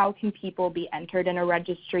about how can people be entered in a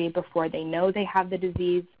registry before they know they have the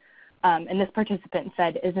disease. And this participant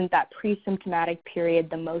said, isn't that pre-symptomatic period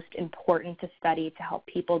the most important to study to help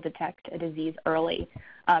people detect a disease early?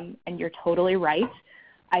 And you're totally right.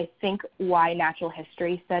 I think why natural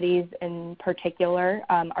history studies in particular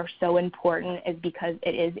are so important is because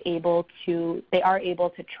they are able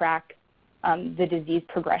to track the disease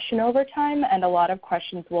progression over time. And a lot of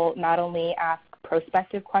questions will not only ask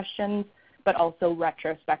prospective questions, but also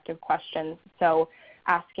retrospective questions. So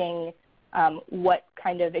asking what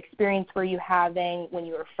kind of experience were you having when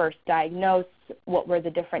you were first diagnosed? What were the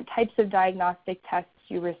different types of diagnostic tests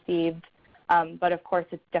you received? But of course,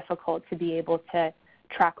 it's difficult to be able to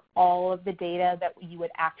track all of the data that you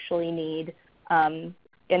would actually need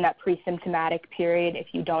in that pre-symptomatic period if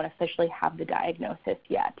you don't officially have the diagnosis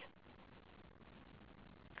yet.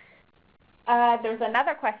 There's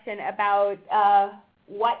another question about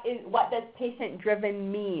what does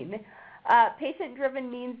patient-driven mean? Patient-driven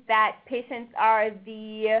means that patients are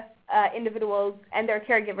the individuals and their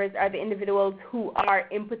caregivers are the individuals who are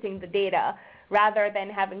inputting the data rather than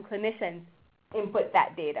having clinicians input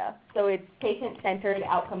that data. So it's patient-centered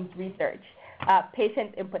outcomes research.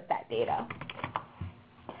 Patients input that data.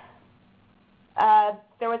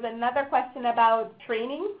 There was another question about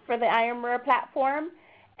training for the iRemember platform,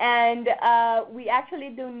 and we actually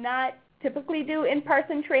do not typically do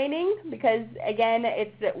in-person training because, again,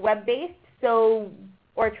 it's web-based, so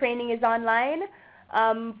our training is online.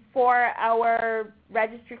 For our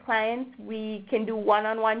registry clients, we can do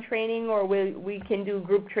one-on-one training or we can do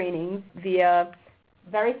group trainings via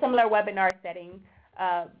very similar webinar setting,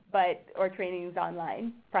 but our training is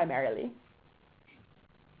online primarily.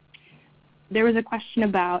 There was a question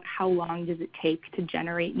about how long does it take to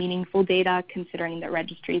generate meaningful data, considering that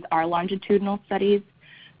registries are longitudinal studies.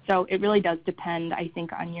 So it really does depend, I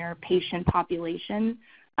think, on your patient population.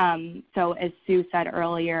 So as Sue said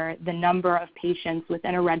earlier, the number of patients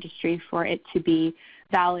within a registry for it to be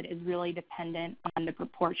valid is really dependent on the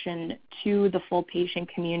proportion to the full patient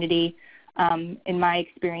community. In my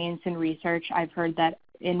experience in research, I've heard that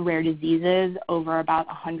in rare diseases, over about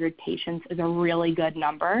 100 patients is a really good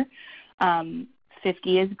number.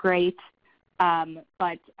 50 is great,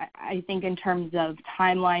 but I think in terms of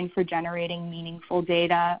timeline for generating meaningful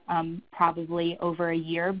data, probably over a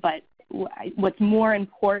year. But what's more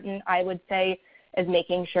important, I would say, is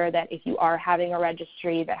making sure that if you are having a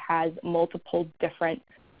registry that has multiple different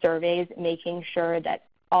surveys, making sure that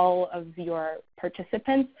all of your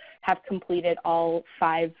participants have completed all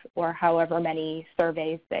 5 or however many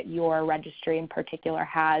surveys that your registry in particular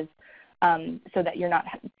has, so that you're not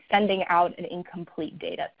sending out an incomplete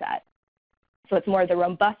data set. So it's more the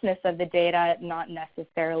robustness of the data, not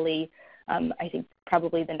necessarily, I think,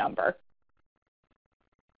 probably the number.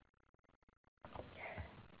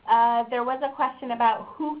 There was a question about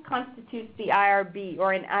who constitutes the IRB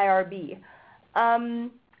or an IRB.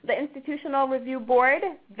 The Institutional Review Board,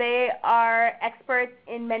 they are experts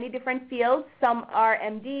in many different fields. Some are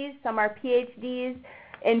MDs, some are PhDs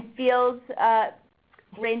in fields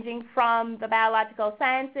ranging from the biological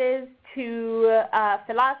sciences to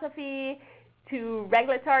philosophy to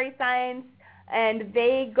regulatory science, and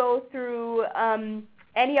they go through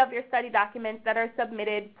any of your study documents that are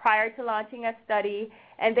submitted prior to launching a study,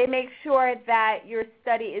 and they make sure that your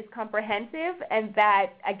study is comprehensive and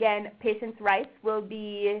that, again, patients' rights will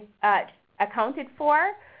be accounted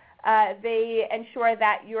for. They ensure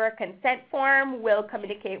that your consent form will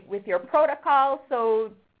communicate with your protocol,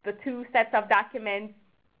 so the 2 sets of documents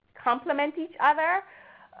complement each other.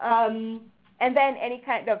 And then any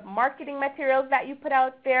kind of marketing materials that you put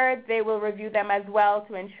out there, they will review them as well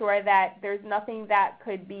to ensure that there's nothing that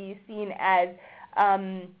could be seen as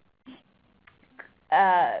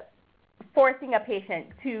forcing a patient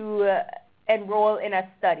to enroll in a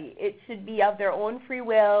study. It should be of their own free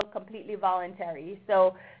will, completely voluntary.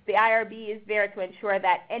 So the IRB is there to ensure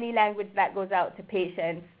that any language that goes out to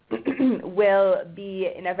patients will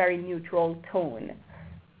be in a very neutral tone.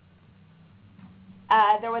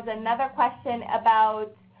 There was another question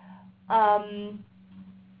about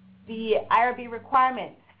the IRB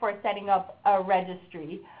requirements for setting up a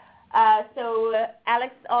registry. So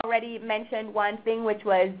Alex already mentioned one thing, which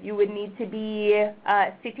was you would need to be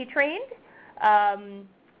CITI trained.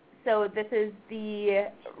 So this is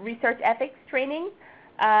the research ethics training.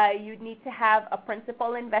 You'd need to have a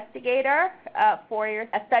principal investigator for your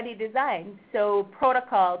study design. So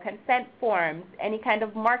protocol, consent forms, any kind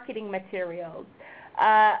of marketing materials.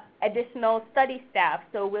 Additional study staff,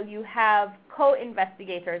 so will you have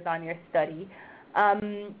co-investigators on your study?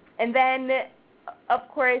 And then, of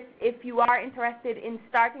course, if you are interested in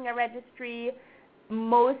starting a registry,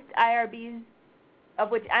 most IRBs, of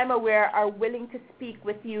which I'm aware, are willing to speak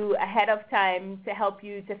with you ahead of time to help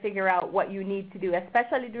you to figure out what you need to do,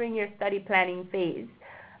 especially during your study planning phase.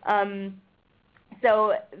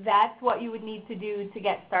 So that's what you would need to do to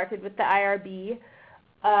get started with the IRB.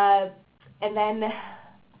 And then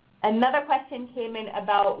another question came in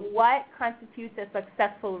about what constitutes a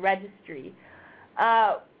successful registry.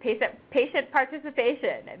 Patient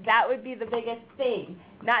participation, that would be the biggest thing.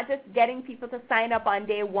 Not just getting people to sign up on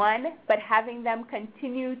day 1, but having them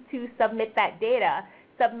continue to submit that data,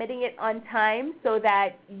 submitting it on time so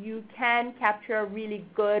that you can capture a really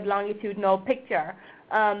good longitudinal picture.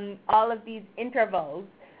 All of these intervals,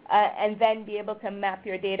 and then be able to map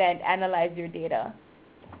your data and analyze your data.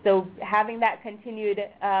 So having that continued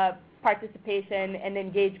participation and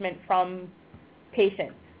engagement from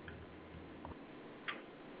patients.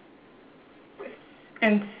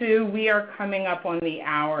 And Sue, we are coming up on the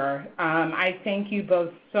hour. I thank you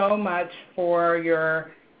both so much for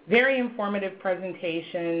your very informative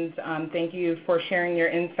presentations. Thank you for sharing your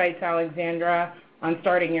insights, Alexandra, on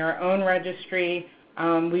starting your own registry.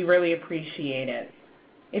 We really appreciate it.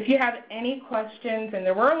 If you have any questions, and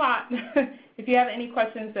there were a lot, if you have any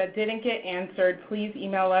questions that didn't get answered, please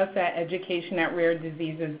email us at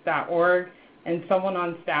education@rarediseases.org, and someone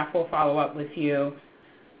on staff will follow up with you.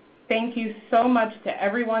 Thank you so much to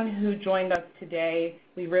everyone who joined us today.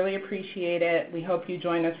 We really appreciate it. We hope you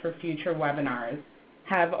join us for future webinars.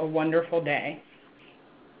 Have a wonderful day.